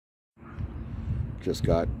just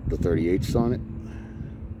got the 38s on it,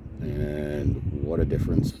 and what a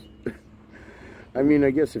difference. I mean,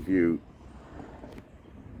 I guess if you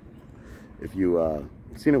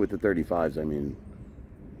seen it with the 35s, I mean,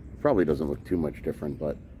 probably doesn't look too much different,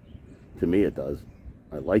 but to me it does.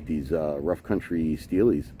 I like these rough country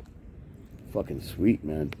steelies. Fucking sweet,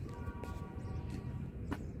 man.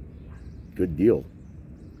 Good deal.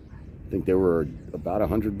 I think they were about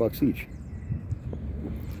 $100 each.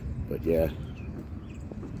 But yeah,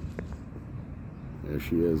 there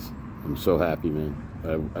she is. I'm so happy, man.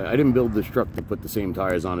 I didn't build this truck to put the same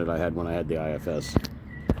tires on it I had when I had the IFS.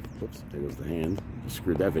 Whoops, there goes the hand. Just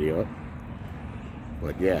screwed that video up.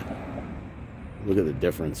 But yeah, look at the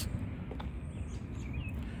difference.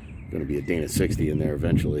 Gonna be a Dana 60 in there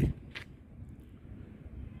eventually.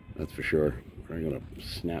 That's for sure. I'm gonna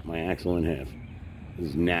snap my axle in half.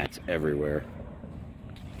 There's gnats everywhere.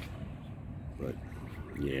 But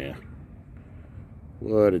yeah,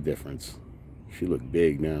 what a difference. She looked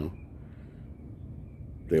big now.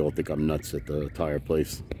 They all think I'm nuts at the tire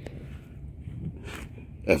place.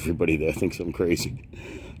 Everybody there thinks I'm crazy.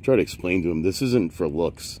 Try to explain to them, this isn't for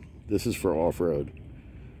looks. This is for off-road.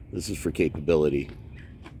 This is for capability.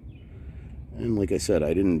 And like I said,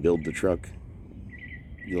 I didn't build the truck,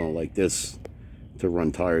 you know, like this to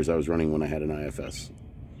run tires I was running when I had an IFS.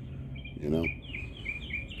 You know?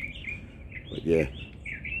 But yeah.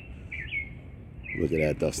 Look at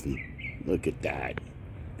that, Dustin. Look at that.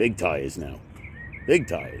 Big tires now. Big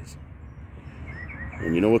tires.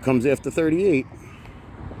 And you know what comes after 38?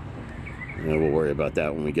 Yeah, we'll worry about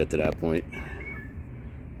that when we get to that point.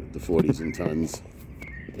 With the 40s and tons.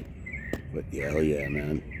 But yeah, hell yeah,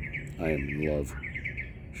 man. I am in love.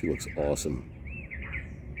 She looks awesome.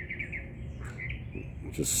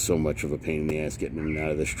 Just so much of a pain in the ass getting in and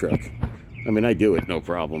out of this truck. I mean, I do it, no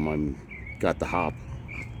problem. I'm got the hop.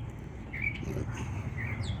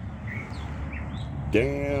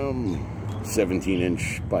 Damn,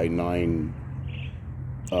 17-inch by 9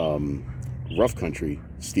 rough country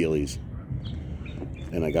steelies.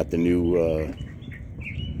 And I got the new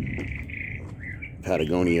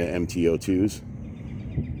Patagonia MT02S,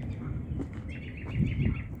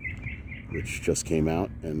 which just came out,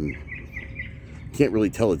 and can't really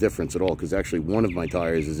tell a difference at all, because actually one of my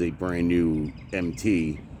tires is a brand new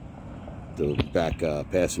MT, the back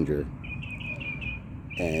passenger,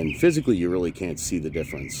 and physically you really can't see the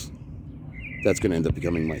difference. That's going to end up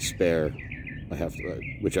becoming my spare. I have to,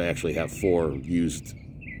 which I actually have 4 used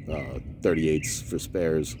 38s for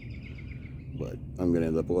spares, but I'm going to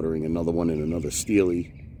end up ordering another one in another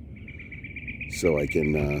steely so I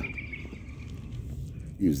can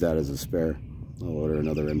use that as a spare. I'll order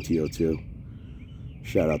another MT02.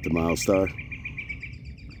 Shout out to Milestar.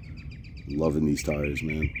 Loving these tires,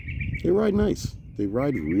 man. They ride nice. They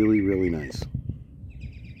ride really, really nice.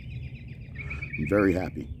 I'm very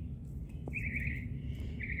happy.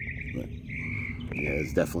 But yeah,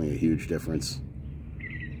 it's definitely a huge difference.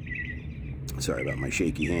 Sorry about my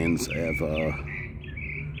shaky hands. I have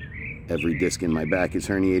every disc in my back is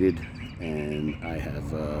herniated, and I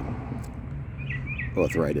have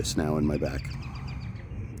arthritis now in my back.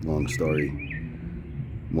 Long story.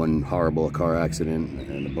 One horrible car accident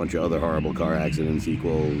and a bunch of other horrible car accidents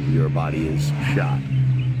equal your body is shot.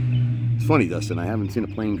 It's funny, Dustin, I haven't seen a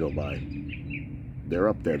plane go by. They're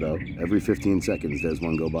up there though. Every 15 seconds there's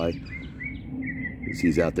one go by.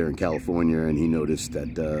 He's out there in California, and he noticed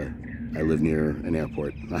that I live near an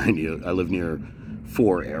airport. I live near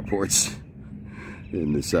 4 airports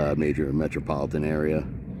in this major metropolitan area.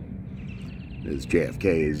 There's JFK,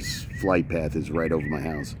 his flight path is right over my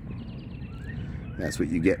house. That's what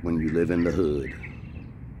you get when you live in the hood.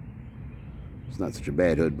 It's not such a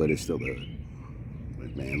bad hood, but it's still the hood.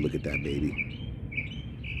 But man, look at that baby.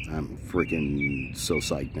 I'm freaking so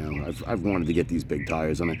psyched now. I've wanted to get these big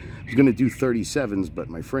tires on it. I was gonna do 37s, but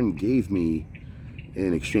my friend gave me,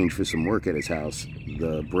 in exchange for some work at his house,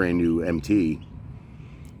 the brand new MT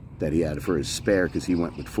that he had for his spare, because he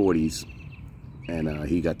went with 40s. And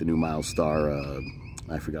he got the new Milestar,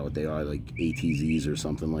 I forgot what they are, like ATZs or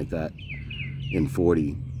something like that, in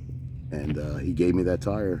 40. And he gave me that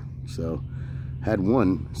tire, so had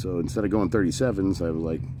one. So instead of going 37s, I was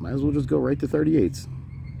like, might as well just go right to 38s.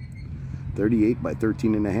 38 by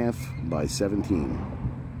 13.5 by 17.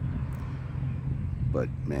 But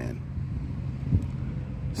man,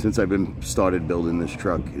 since I've started building this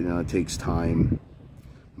truck, you know, it takes time.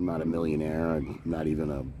 I'm not a millionaire. I'm not even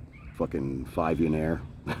a fucking 5-millionaire.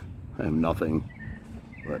 I have nothing,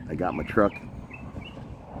 but I got my truck,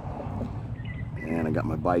 and I got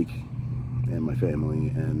my bike, and my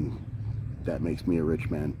family, and that makes me a rich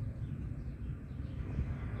man.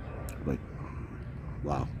 But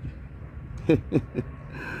Wow.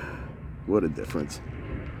 What a difference.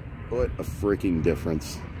 What a freaking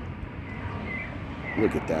difference.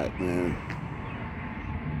 Look at that, man.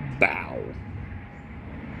 Bow.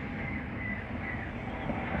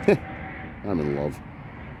 I'm in love.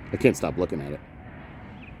 I can't stop looking at it.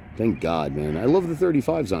 Thank God, man. I love the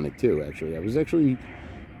 35s on it too, actually. I was actually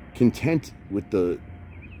content with the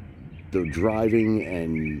driving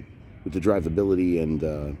and with the drivability and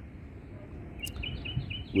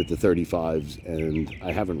with the 35s, and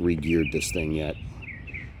I haven't re-geared this thing yet.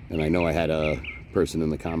 And I know I had a person in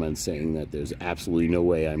the comments saying that there's absolutely no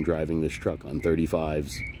way I'm driving this truck on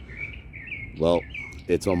 35s. Well,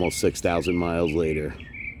 it's almost 6,000 miles later,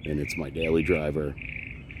 and it's my daily driver.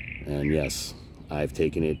 And yes, I've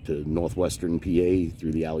taken it to northwestern PA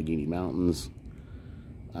through the Allegheny Mountains.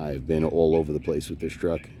 I've been all over the place with this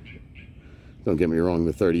truck. Don't get me wrong,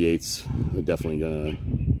 the 38s are definitely gonna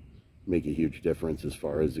make a huge difference as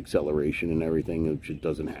far as acceleration and everything, which it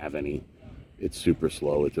doesn't have any. It's super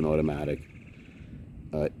slow. It's an automatic.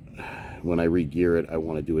 When I re-gear it, I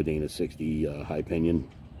want to do a Dana 60 high pinion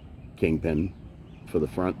kingpin for the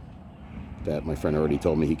front that my friend already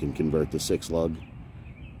told me he can convert to 6-lug,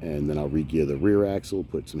 and then I'll re-gear the rear axle,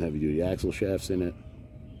 put some heavy-duty axle shafts in it,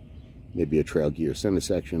 maybe a trail gear center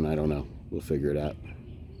section. I don't know. We'll figure it out.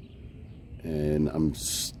 And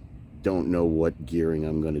don't know what gearing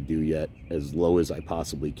I'm going to do yet. As low as I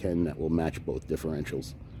possibly can that will match both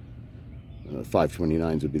differentials.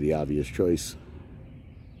 529s would be the obvious choice,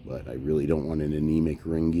 but I really don't want an anemic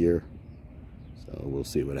ring gear, so we'll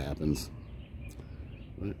see what happens.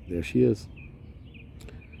 But there she is.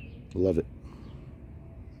 Love it.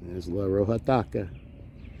 There's La Roja Taca.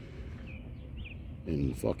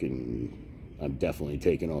 And fucking, I'm definitely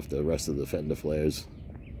taking off the rest of the fender flares.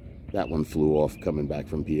 That one flew off coming back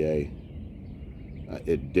from PA.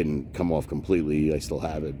 It didn't come off completely. I still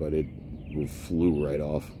have it, but it flew right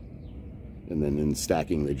off. And then in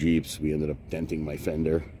stacking the Jeeps, we ended up denting my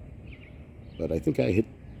fender. But I think I hit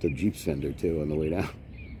the Jeep's fender too on the way down.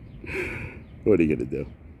 What are you gonna do?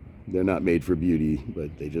 They're not made for beauty,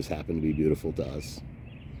 but they just happen to be beautiful to us.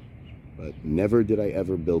 But never did I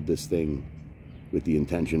ever build this thing with the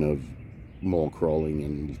intention of mall crawling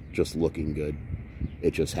and just looking good.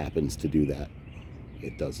 It just happens to do that.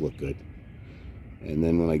 It does look good. And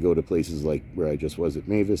then when I go to places like where I just was at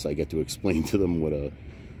Mavis, I get to explain to them what a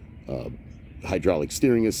hydraulic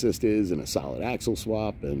steering assist is and a solid axle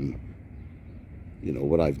swap, and you know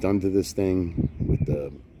what I've done to this thing with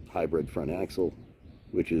the hybrid front axle,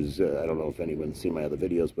 which is I don't know if anyone's seen my other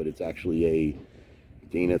videos, but it's actually a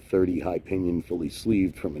Dana 30 high pinion fully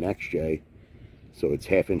sleeved from an XJ. So it's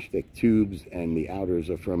 1/2-inch thick tubes, and the outers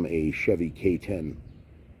are from a Chevy K10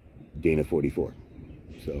 Dana 44.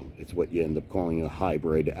 So it's what you end up calling a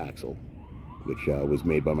hybrid axle, which was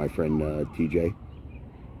made by my friend TJ,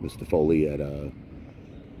 Mr. Foley at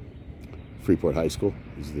Freeport High School.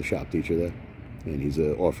 He's the shop teacher there, and he's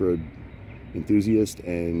an off-road enthusiast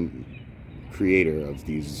and creator of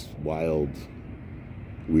these wild,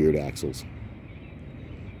 weird axles.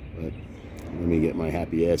 But let me get my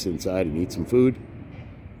happy ass inside and eat some food.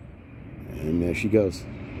 And there she goes.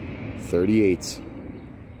 38s.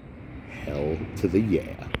 Hell to the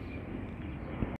yeah.